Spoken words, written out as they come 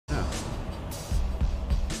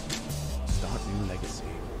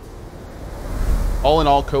All in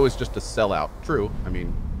all, Cohh is just a sellout. True. I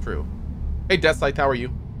mean, true. Hey, Deathlight, how are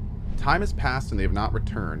you? Time has passed and they have not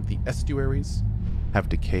returned. The estuaries have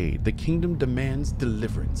decayed. The kingdom demands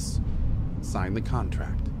deliverance. Sign the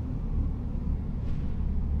contract.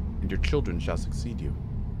 And your children shall succeed you.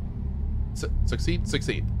 Succeed?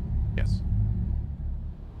 Succeed. Yes.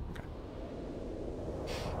 Okay.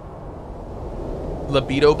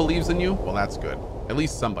 Libido believes in you? Well, that's good. At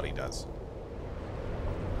least somebody does.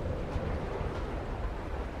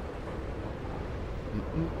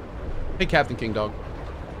 Hey, Captain King Dog.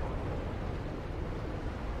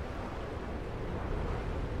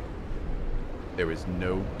 There is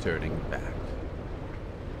no turning back.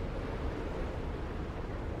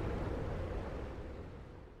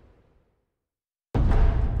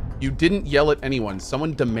 You didn't yell at anyone.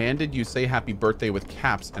 Someone demanded you say happy birthday with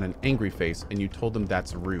caps and an angry face, and you told them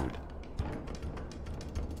that's rude.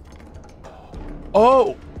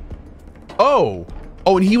 Oh! Oh!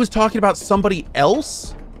 Oh, and he was talking about somebody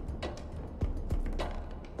else?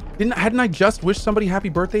 Hadn't I just wished somebody happy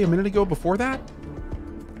birthday a minute ago before that?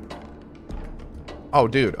 Oh,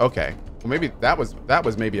 dude, okay. Well, maybe that was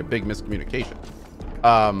maybe a big miscommunication.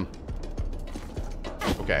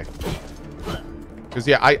 Okay. Because,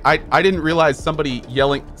 yeah, I didn't realize somebody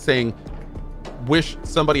saying, wish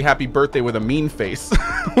somebody happy birthday with a mean face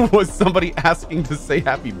was somebody asking to say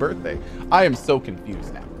happy birthday. I am so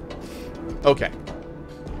confused now. Okay.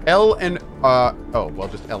 L and, oh, well,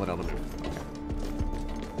 just L and L to move.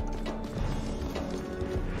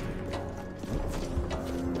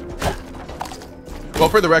 Well,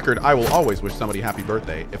 for the record, I will always wish somebody happy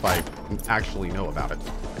birthday if I actually know about it.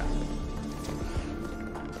 Yeah.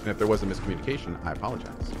 And if there was a miscommunication, I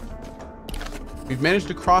apologize. We've managed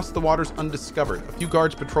to cross the waters undiscovered. A few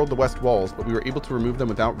guards patrolled the west walls, but we were able to remove them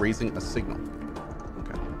without raising a signal.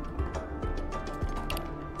 Okay.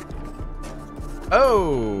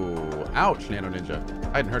 Oh, ouch, Nano Ninja.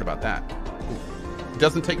 I hadn't heard about that. Ooh. It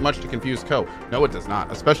doesn't take much to confuse Cohh. No, it does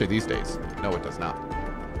not, especially these days. No, it does not.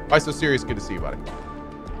 Why so serious? Good to see you, buddy.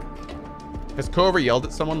 Has Cohh ever yelled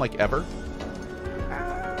at someone, like, ever?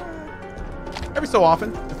 Every so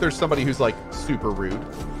often, if there's somebody who's, like, super rude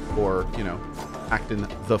or, you know, acting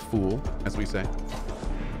the fool, as we say.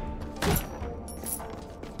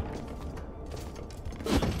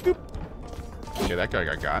 Boop. Okay, that guy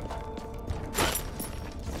got.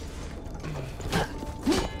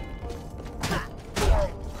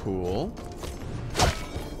 Cool.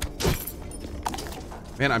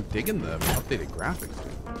 Man, I'm digging the updated graphics,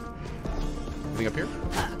 dude. Anything up here?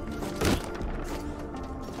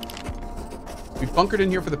 We've bunkered in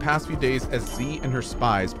here for the past few days as Z and her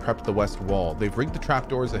spies prepped the west wall. They've rigged the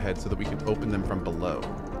trapdoors ahead so that we can open them from below.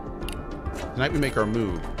 Tonight we make our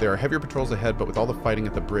move. There are heavier patrols ahead, but with all the fighting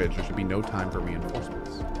at the bridge, there should be no time for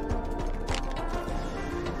reinforcements.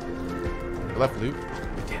 I left loot.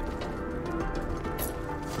 I did.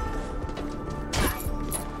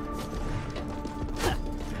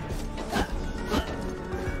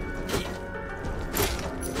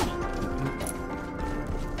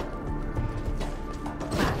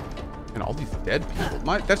 Dead people.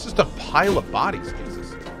 That's just a pile of bodies,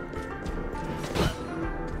 Jesus.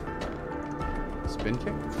 Spin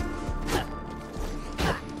kick?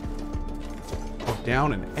 Oh,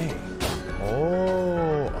 down an A.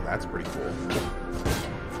 Oh, that's pretty cool.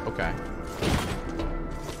 Okay.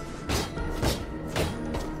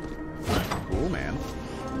 Cool, man.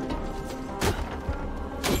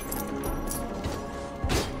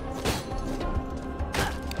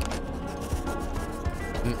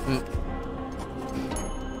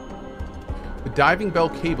 The diving bell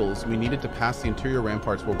cables we needed to pass the interior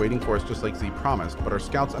ramparts were waiting for us just like Z promised, but our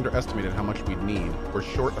scouts underestimated how much we'd need. We're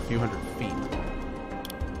short a few hundred feet.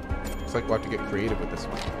 Looks like we'll have to get creative with this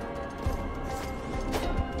one.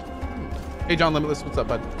 Hey, John Limitless, what's up,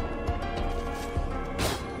 bud?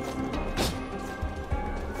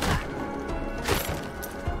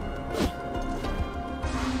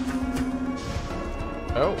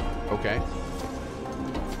 Oh, okay.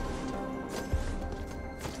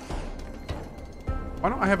 Why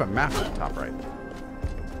don't I have a map at the top right?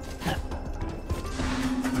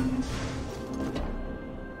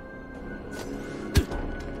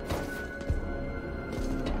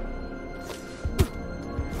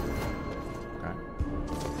 Okay.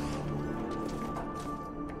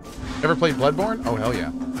 Ever played Bloodborne? Oh, hell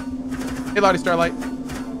yeah. Hey, Lottie Starlight.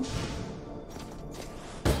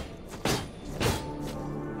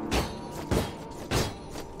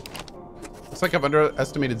 Looks like I've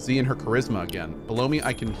underestimated Z and her charisma again. Below me,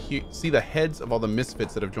 I can see the heads of all the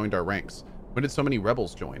misfits that have joined our ranks. When did so many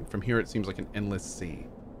rebels join? From here, it seems like an endless sea.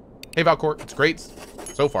 Hey, Valcourt. It's great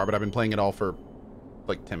so far, but I've been playing it all for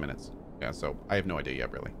like 10 minutes. Yeah, so I have no idea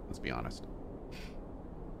yet, really. Let's be honest.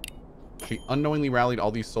 She unknowingly rallied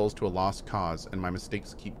all these souls to a lost cause, and my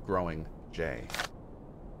mistakes keep growing. Jay.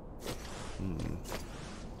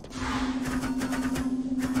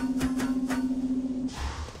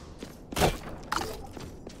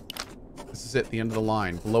 This is it, the end of the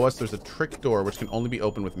line. Below us, there's a trick door which can only be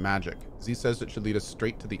opened with magic. Z says it should lead us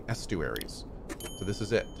straight to the estuaries. So this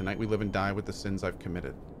is it. Tonight we live and die with the sins I've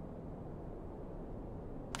committed.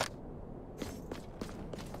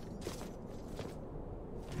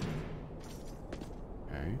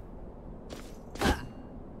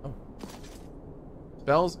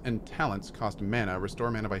 Spells and talents cost mana.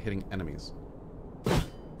 Restore mana by hitting enemies.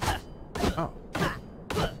 Oh.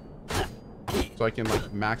 So I can,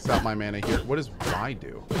 like, max out my mana here. What does Y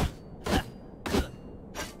do?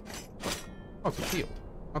 Oh, it's a shield.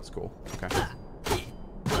 That's cool. Okay.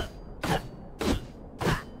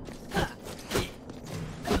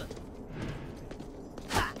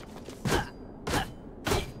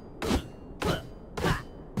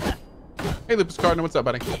 Hey, Lupus Cardinal, what's up,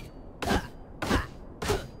 buddy?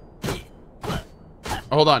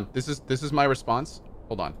 Oh, hold on. This is my response.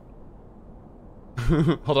 Hold on.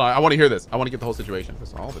 Hold on. I want to hear this. I want to get the whole situation.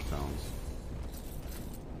 That's all the tones.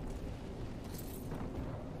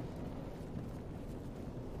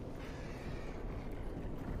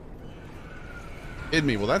 Hit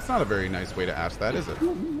me. Well, that's not a very nice way to ask that, is it?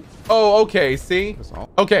 Oh, okay. See?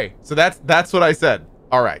 Okay. So that's what I said.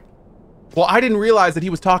 All right. Well, I didn't realize that he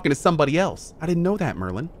was talking to somebody else. I didn't know that,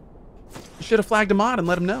 Merlin. You should have flagged him on and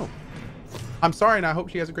let him know. I'm sorry, and I hope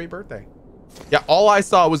she has a great birthday. Yeah, all I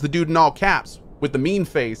saw was the dude in all caps with the mean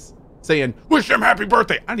face saying, wish him happy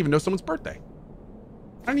birthday. I didn't even know someone's birthday.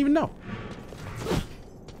 I didn't even know.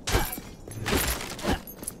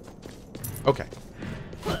 Okay.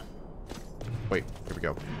 Wait, here we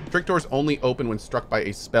go. Trick doors only open when struck by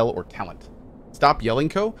a spell or talent. Stop yelling,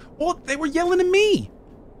 Cohh. Well, they were yelling at me.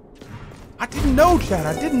 I didn't know, Chad.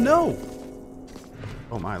 I didn't know.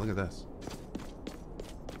 Oh my, look at this.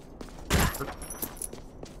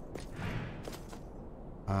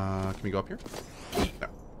 Can we go up here? No.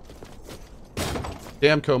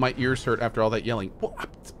 Damn, Cohh, my ears hurt after all that yelling. What?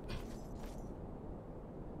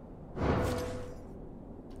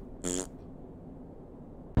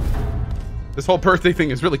 This whole birthday thing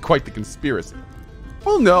is really quite the conspiracy.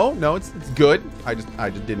 Well, no, it's good. I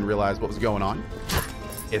just didn't realize what was going on.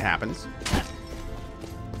 It happens.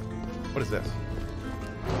 What is this?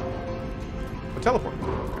 A teleport.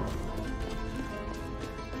 Okay.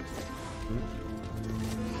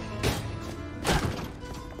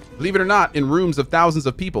 Believe it or not, in rooms of thousands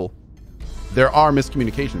of people, there are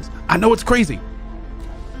miscommunications. I know it's crazy.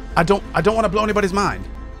 I don't want to blow anybody's mind,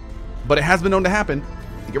 but it has been known to happen.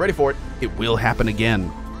 Get ready for it. It will happen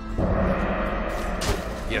again.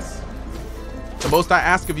 Yes. The most I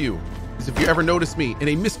ask of you is if you ever notice me in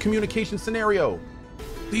a miscommunication scenario,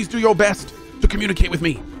 please do your best to communicate with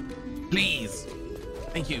me. Please.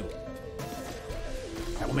 Thank you.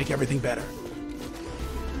 That will make everything better.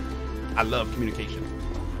 I love communication.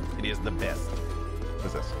 It is the best.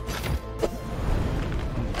 What's this?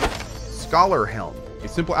 Scholar Helm. A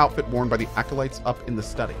simple outfit worn by the acolytes up in the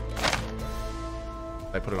study.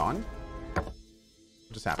 Did I put it on? What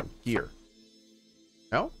just happened? Here.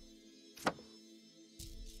 No?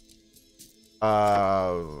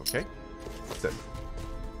 Okay. What's this?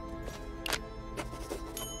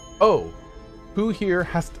 Oh. Who here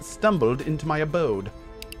hast stumbled into my abode?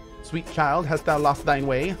 Sweet child, hast thou lost thine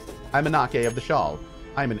way? I'm Anake of the Shawl.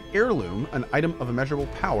 I am an heirloom, an item of immeasurable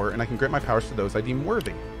power, and I can grant my powers to those I deem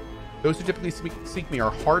worthy. Those who typically seek me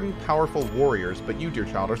are hardened, powerful warriors, but you, dear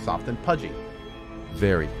child, are soft and pudgy.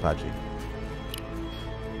 Very pudgy.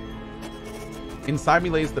 Inside me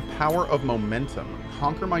lays the power of momentum.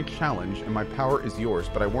 Conquer my challenge, and my power is yours,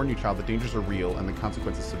 but I warn you, child, the dangers are real and the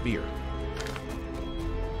consequences severe.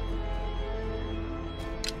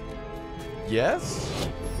 Yes?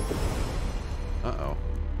 Uh-oh.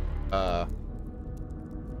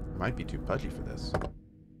 Might be too pudgy for this.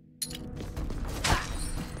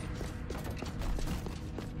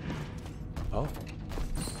 Oh.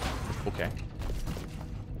 Okay.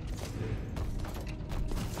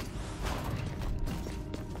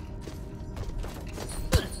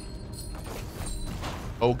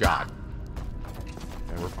 Oh, God.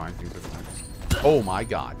 Okay, we're fine. Things are fine. Oh, my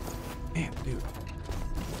God. Man, dude.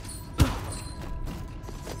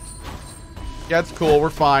 Yeah, it's cool.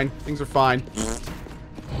 We're fine. Things are fine. Is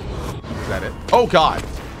that it? Oh, God.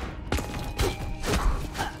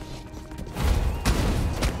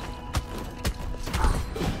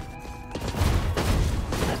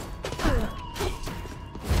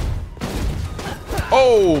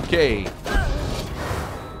 Okay.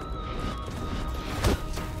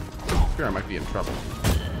 I might be in trouble.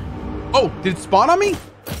 Oh, did it spawn on me?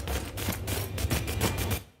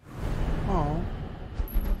 Oh.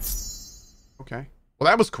 Okay. Well,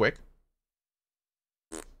 that was quick.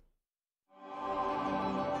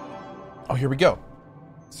 Oh, here we go.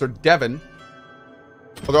 Sir Devon.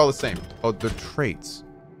 Oh, they're all the same. Oh, they're traits.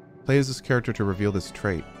 Play as this character to reveal this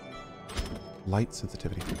trait. Light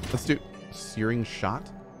sensitivity. Let's do searing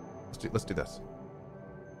shot. Let's do this.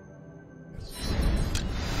 Yes.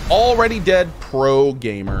 Already dead pro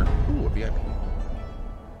gamer. Ooh, a VIP.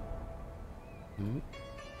 Wait,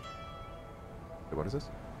 what is this?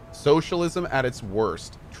 Socialism at its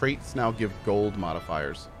worst. Traits now give gold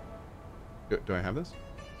modifiers. Do I have this?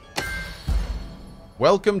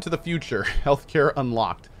 Welcome to the future. Healthcare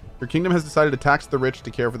unlocked. Your kingdom has decided to tax the rich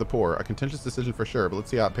to care for the poor. A contentious decision for sure, but let's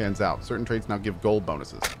see how it pans out. Certain traits now give gold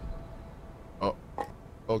bonuses. Oh,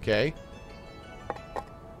 okay.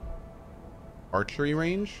 Archery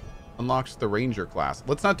range unlocks the ranger class.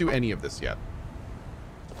 Let's not do any of this yet.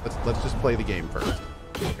 Let's just play the game first.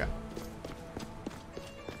 Okay.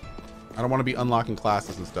 I don't want to be unlocking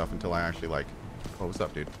classes and stuff until I actually like. Oh, what's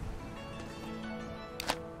up, dude?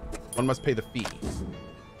 One must pay the fee.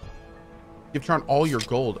 Give Charn all your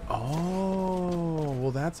gold. Oh,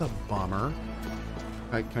 well, that's a bummer.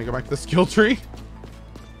 Can I go back to the skill tree?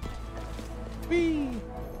 Whee!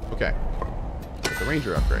 Okay. The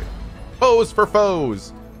ranger upgrade. Foes for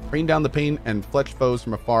foes. Rain down the pain and fletch foes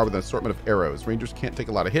from afar with an assortment of arrows. Rangers can't take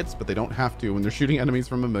a lot of hits, but they don't have to when they're shooting enemies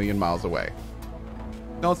from 1,000,000 miles away.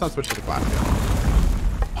 No, let's not switch to the class yet.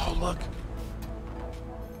 Oh, look.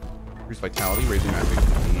 Increase vitality, raising magic.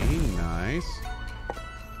 Nice.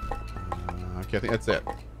 Okay, I think that's it.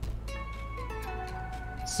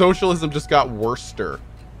 Socialism just got worster.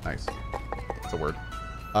 Nice. That's a word.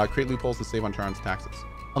 Create loopholes to save on Charn's taxes.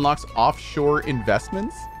 Unlocks offshore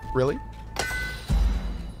investments? Really?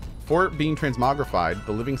 For being transmogrified,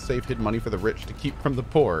 the living safe hid money for the rich to keep from the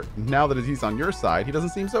poor. Now that he's on your side, he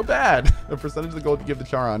doesn't seem so bad. A percentage of the gold you give to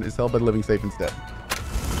Charon is held by the living safe instead.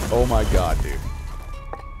 Oh my god, dude.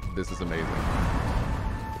 This is amazing.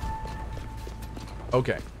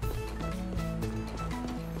 Okay.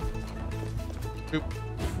 Oop.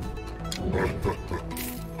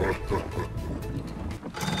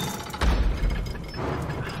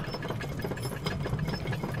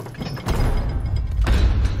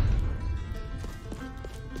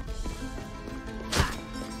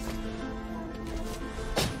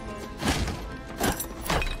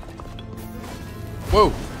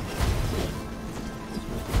 Whoa.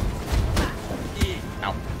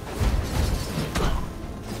 Ow.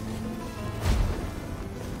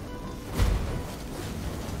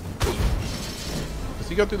 Does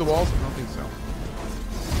he go through the walls? I don't think so.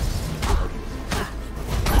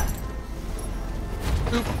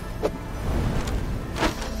 Oop.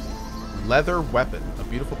 Leather weapon. A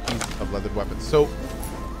beautiful piece of leathered weapon. So,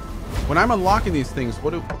 when I'm unlocking these things,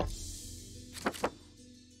 what do...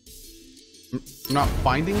 I'm not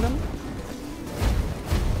finding them?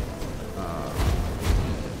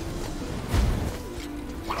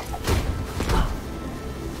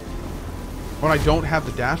 When I don't have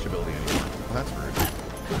the dash ability anymore. Well, that's rude.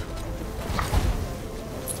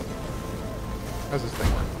 How's this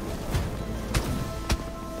thing work?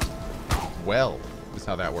 Well, is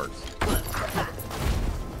how that works.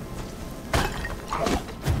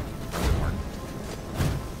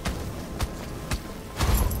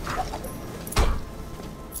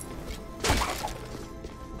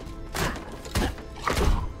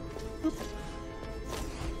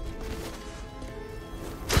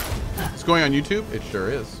 It's going on YouTube? It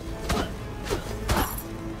sure is.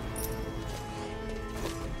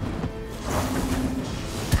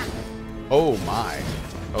 Oh my.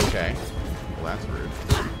 Okay. Well, that's rude.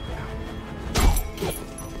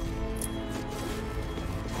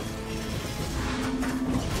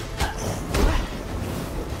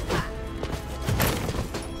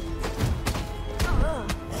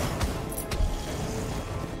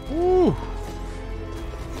 Ooh.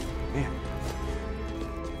 Man.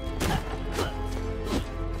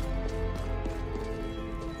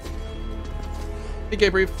 Hey, Gay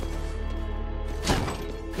Brief.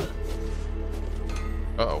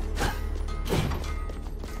 Uh-oh.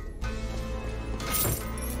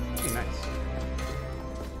 Hey, nice.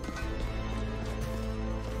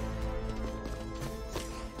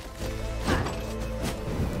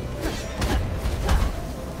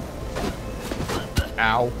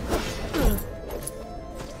 Ow.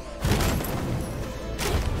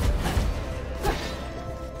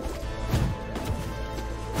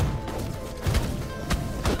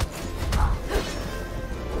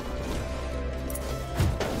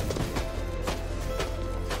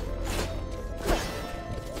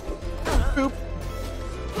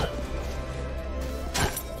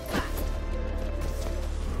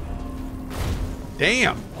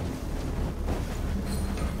 Damn.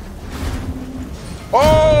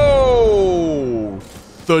 Oh,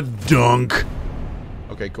 the dunk.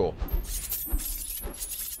 Okay, cool.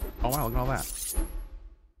 Oh wow, look at all that.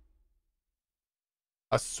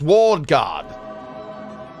 A sword guard.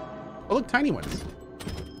 Oh look, tiny ones.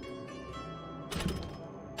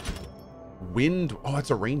 Wind. Oh,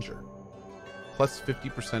 that's a ranger. Plus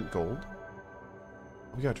 50% gold.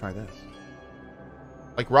 We gotta try this.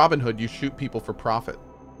 Like Robin Hood, you shoot people for profit.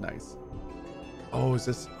 Nice. Oh, is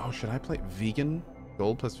this... Oh, should I play vegan?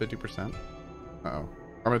 Gold plus 50%? Uh-oh. I'm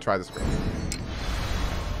gonna try this girl.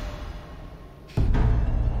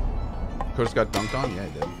 Cohh got dunked on? Yeah,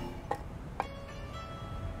 he did.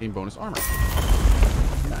 Gain bonus armor.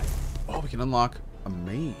 Nice. Oh, we can unlock a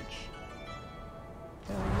mage.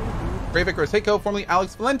 Brave Icarus. Hey, Cohh, formerly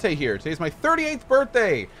Alex Valente here. Today's my 38th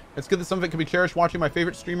birthday. It's good that some of it can be cherished watching my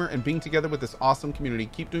favorite streamer and being together with this awesome community.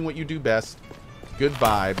 Keep doing what you do best. Good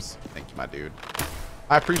vibes. Thank you, my dude.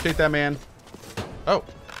 I appreciate that, man. Oh.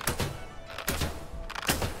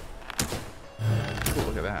 Ooh,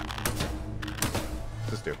 look at that.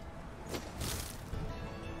 What's this do?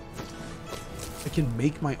 I can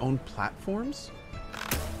make my own platforms?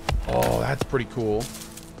 Oh, that's pretty cool.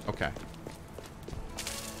 Okay.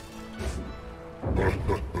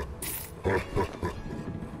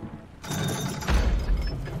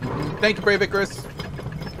 Thank you, Brave Icarus.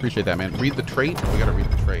 Appreciate that, man. Read the trait. Oh, we gotta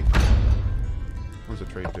read the trait. What does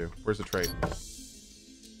the trait do? Where's the trait?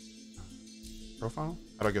 Profile?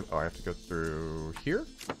 How do I get? Oh, I have to go through here.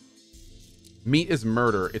 Meat is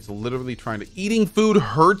murder. It's literally trying to... Eating food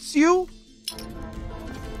hurts you?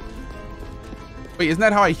 Wait, isn't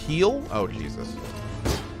that how I heal? Oh, Jesus.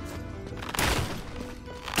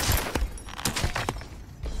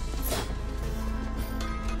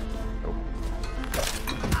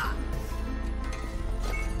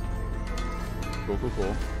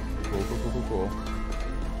 Cool.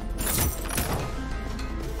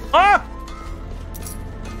 Ah!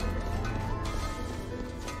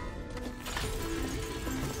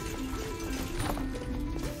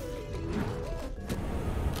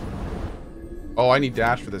 Oh, I need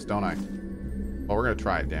dash for this, don't I? Well, we're gonna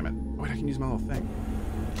try it, damn it. Wait, I can use my little thing.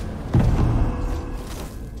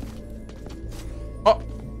 Oh!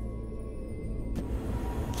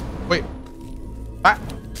 Wait. What?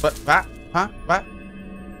 Huh? What?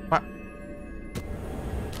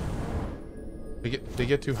 They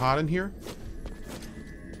get too hot in here?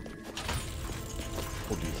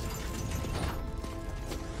 Oh, geez.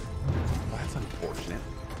 Oh, that's unfortunate.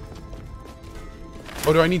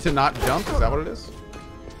 Oh, do I need to not jump? Is that what it is?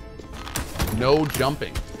 No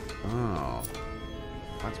jumping. Oh.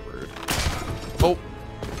 That's rude. Oh.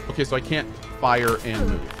 Okay, so I can't fire and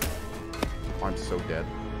move. Oh, I'm so dead.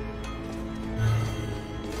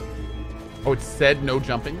 Oh, it said no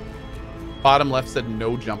jumping? Bottom left said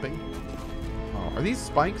no jumping. Oh, are these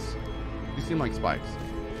spikes? These seem like spikes.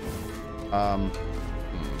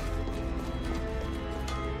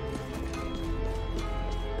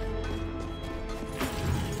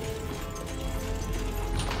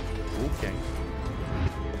 Okay.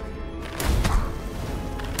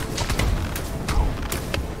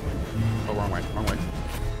 Oh, wrong way, wrong way.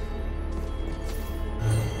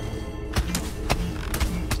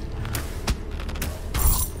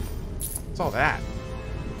 What's all that?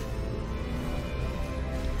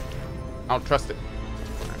 I don't trust it.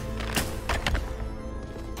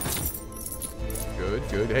 Good,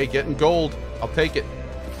 good. Hey, getting gold. I'll take it.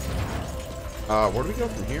 Where do we go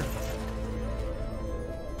from here?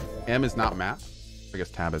 M is not map. I guess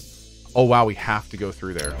tab is. Oh, wow. We have to go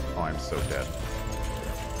through there. Oh, I'm so dead.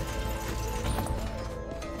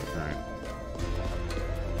 All right.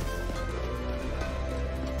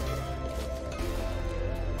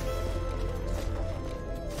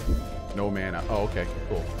 No mana. Oh, okay.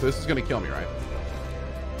 Cool. So this is going to kill me, right?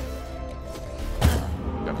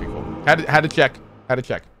 That'd be cool. Had to check. Had to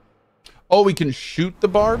check. Oh, we can shoot the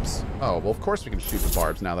barbs? Oh, well, of course we can shoot the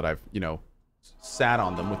barbs now that I've, you know, sat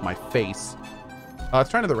on them with my face. Let's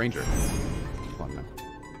try another ranger. Come on, man.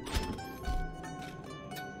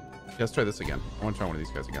 Yeah, let's try this again. I want to try one of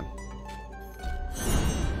these guys again.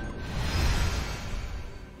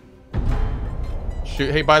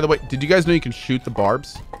 Shoot. Hey, by the way, did you guys know you can shoot the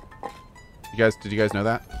barbs? Did you guys know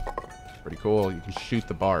that? Pretty cool. You can shoot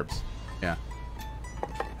the barbs. Yeah.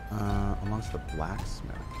 Amongst the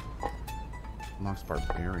blacksmith. Amongst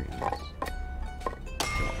barbarians.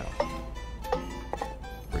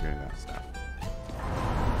 We're getting that stuff.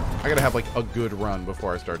 I gotta have like a good run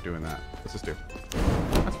before I start doing that. What's this do?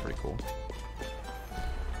 That's pretty cool.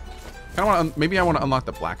 Maybe I want to unlock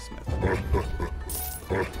the blacksmith.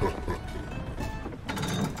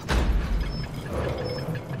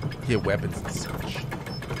 Yeah, weapons and such.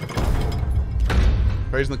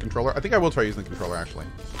 Try using the controller. I think I will try using the controller actually.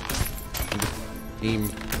 And just aim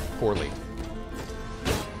poorly.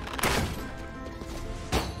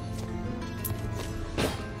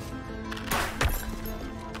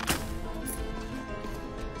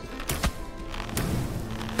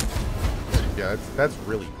 Yeah, that's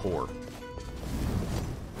really poor.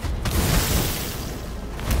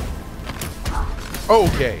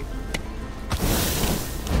 Okay.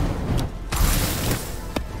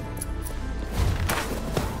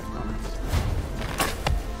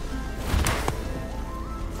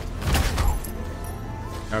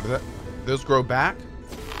 Now, does those grow back?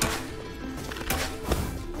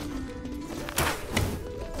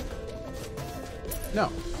 No.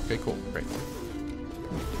 Okay, cool. Great.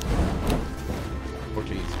 Oh,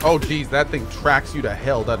 geez. Oh, geez. That thing tracks you to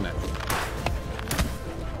hell, doesn't it?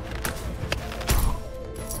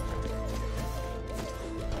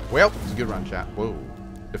 Well, it's a good run, chat. Whoa.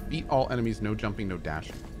 Defeat all enemies. No jumping, no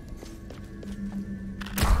dashing.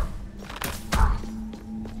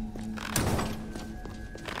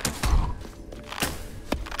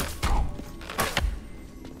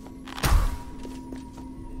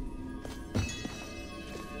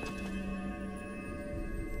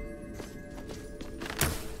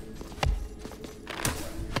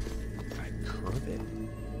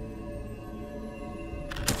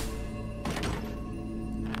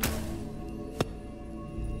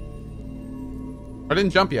 I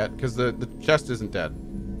didn't jump yet because the chest isn't dead.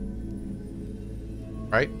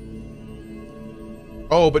 Right?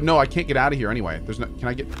 Oh, but no, I can't get out of here anyway. There's no. Can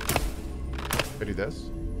I get? Can I do this?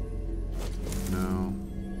 No.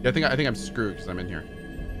 Yeah, I think I'm screwed because I'm in here.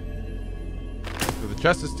 So the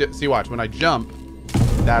chest is still. See, watch. When I jump,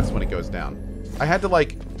 that's when it goes down. I had to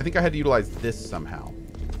like. I think I had to utilize this somehow.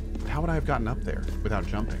 How would I have gotten up there without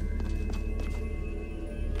jumping?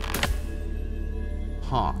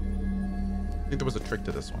 Huh. I think there was a trick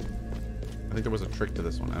to this one. I think there was a trick to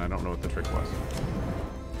this one, and I don't know what the trick was.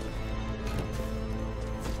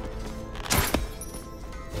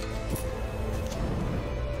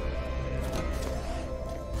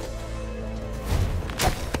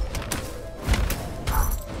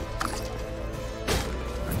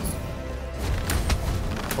 Nice.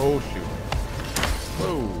 Oh, shoot.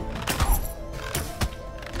 Whoa.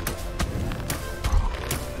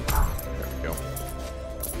 There we go.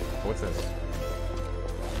 Oh, what's this?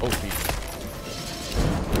 Oh, geez.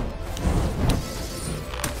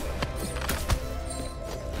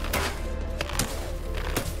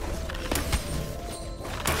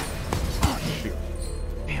 Oh, shoot.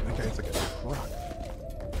 Man, that guy's like a truck.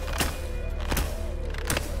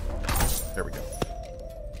 There we go.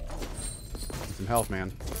 Need some health,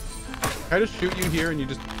 man. Can I just shoot you here and you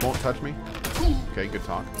just won't touch me? Okay, good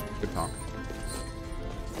talk. Good talk.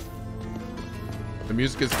 The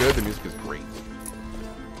music is good. The music is great.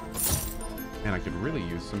 And I could really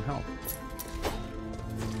use some help.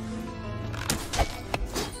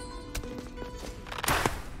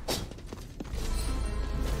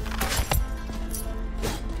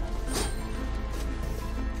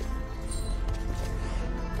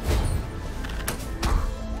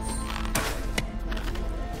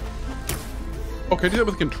 Oh, can I do that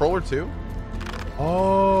with a controller too?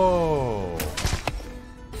 Oh.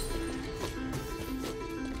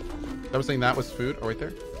 I was saying that was food. Oh, right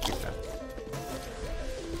there.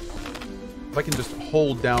 If I can just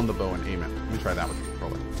hold down the bow and aim it. Let me try that with the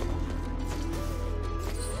controller.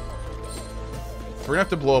 We're gonna have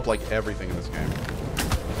to blow up like everything in this game.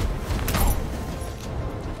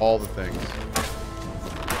 All the things.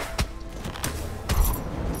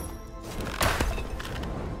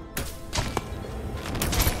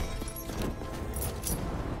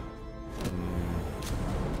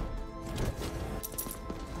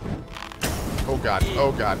 Oh god,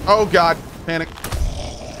 oh god, oh god! Panic.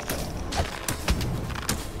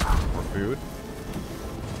 Food.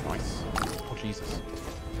 Nice. Oh, Jesus.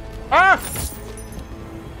 Ah!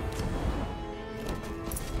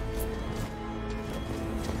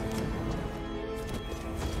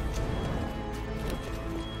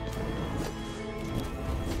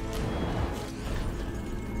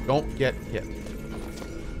 Don't get hit.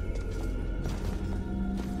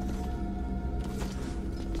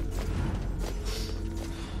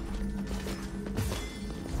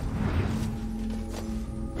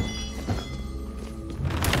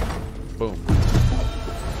 Boom.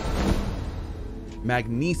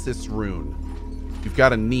 Magnesis rune. You've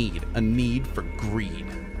got a need for greed.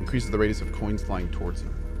 Increases the radius of coins flying towards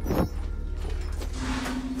you.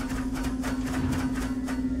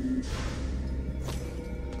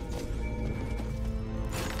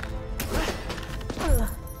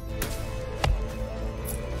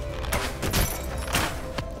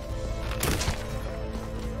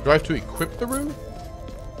 Do I have to equip the rune?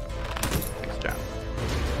 Thanks, Jack.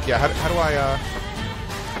 Yeah, how do I,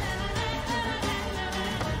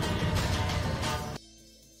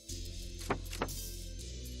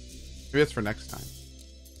 Maybe that's for next time.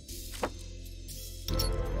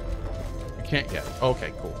 You can't yet.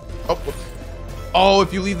 Okay, cool. Oh, whoops. Oh,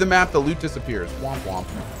 if you leave the map, the loot disappears. Womp womp.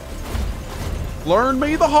 Learn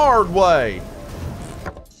me the hard way.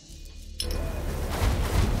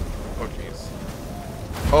 Oh, jeez.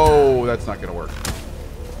 Oh, that's not gonna work.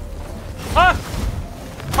 Ah!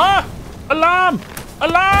 Ah! Alarm!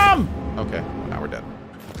 Alarm! Okay, well, now we're dead.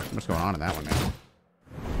 What's going on in that one, man?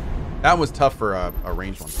 That was tough for a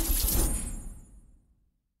ranged one.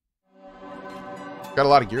 Got a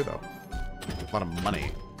lot of gear, though. A lot of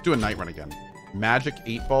money. Let's do a night run again. Magic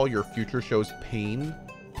 8-ball, your future shows pain.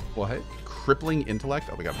 What? Crippling intellect?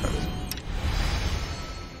 Oh, we got this.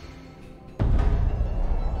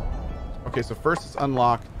 Okay, so first let's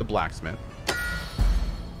unlock the blacksmith.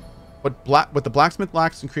 What the blacksmith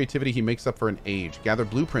lacks in creativity, he makes up for in age. Gather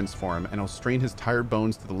blueprints for him, and he'll strain his tired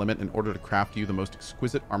bones to the limit in order to craft you the most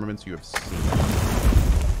exquisite armaments you have seen.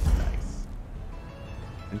 Nice.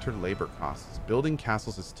 Enter labor costs. Building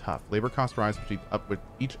castles is tough. Labor costs rise with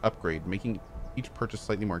each upgrade, making each purchase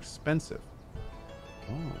slightly more expensive.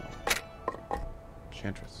 Oh.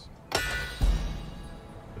 Enchantress.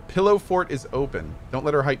 The pillow fort is open. Don't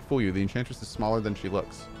let her height fool you. The enchantress is smaller than she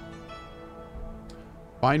looks.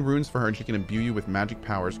 Find runes for her and she can imbue you with magic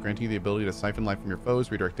powers, granting you the ability to siphon life from your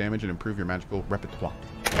foes, redirect damage, and improve your magical repertoire.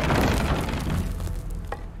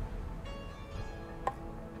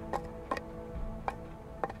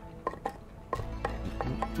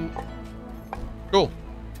 Cool.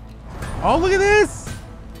 Oh, look at this!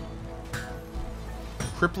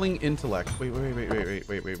 Crippling intellect. Wait,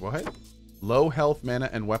 what? Low health, mana,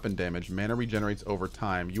 and weapon damage. Mana regenerates over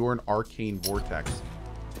time. You are an arcane vortex.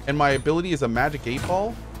 And my ability is a magic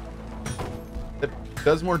 8-ball that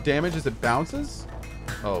does more damage as it bounces?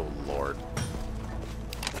 Oh, Lord.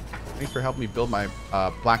 Thanks for helping me build my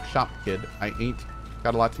black shop, kid. I ain't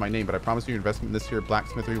got a lot to my name, but I promise you your investment this year,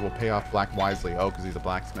 blacksmithery, will pay off black wisely. Oh, because he's a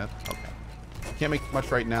blacksmith? Okay. Can't make much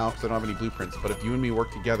right now because I don't have any blueprints, but if you and me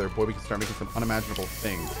work together, boy, we can start making some unimaginable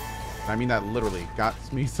things. And I mean that literally. Got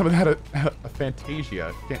me some of that a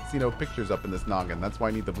Fantasia. Can't see no pictures up in this noggin. That's why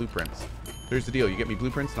I need the blueprints. Here's the deal. You get me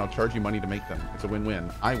blueprints and I'll charge you money to make them. It's a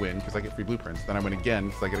win-win. I win because I get free blueprints. Then I win again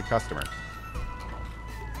because I get a customer.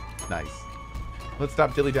 Nice. Let's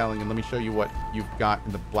stop dilly-dallying and let me show you what you've got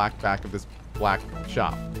in the black back of this black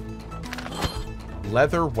shop.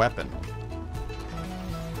 Leather weapon.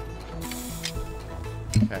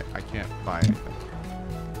 Okay, I can't buy anything.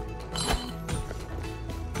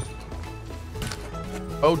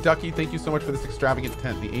 Oh, Ducky, thank you so much for this extravagant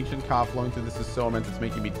tent. The ancient Cohh flowing through this is so immense it's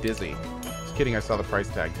making me dizzy. Just kidding, I saw the price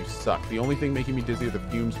tag. You suck. The only thing making me dizzy are the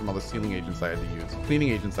fumes from all the cleaning agents I had to use.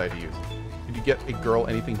 Could you get a girl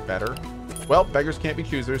anything better? Well, beggars can't be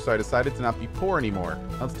choosers, so I decided to not be poor anymore.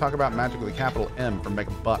 Let's talk about magic with a capital M for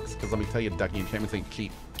mega bucks, because let me tell you, Ducky, enchantments ain't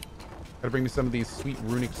cheap. Gotta bring me some of these sweet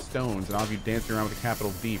runic stones, and I'll have you dancing around with a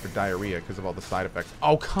capital D for diarrhea because of all the side effects.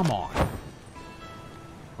 Oh, come on.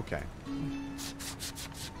 Okay.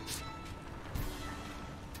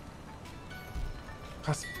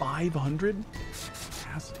 Costs 500?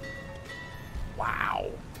 Wow.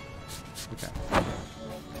 Okay.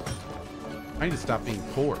 I need to stop being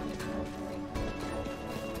poor.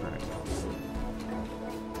 All right.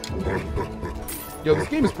 Yo, this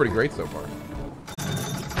game is pretty great so far.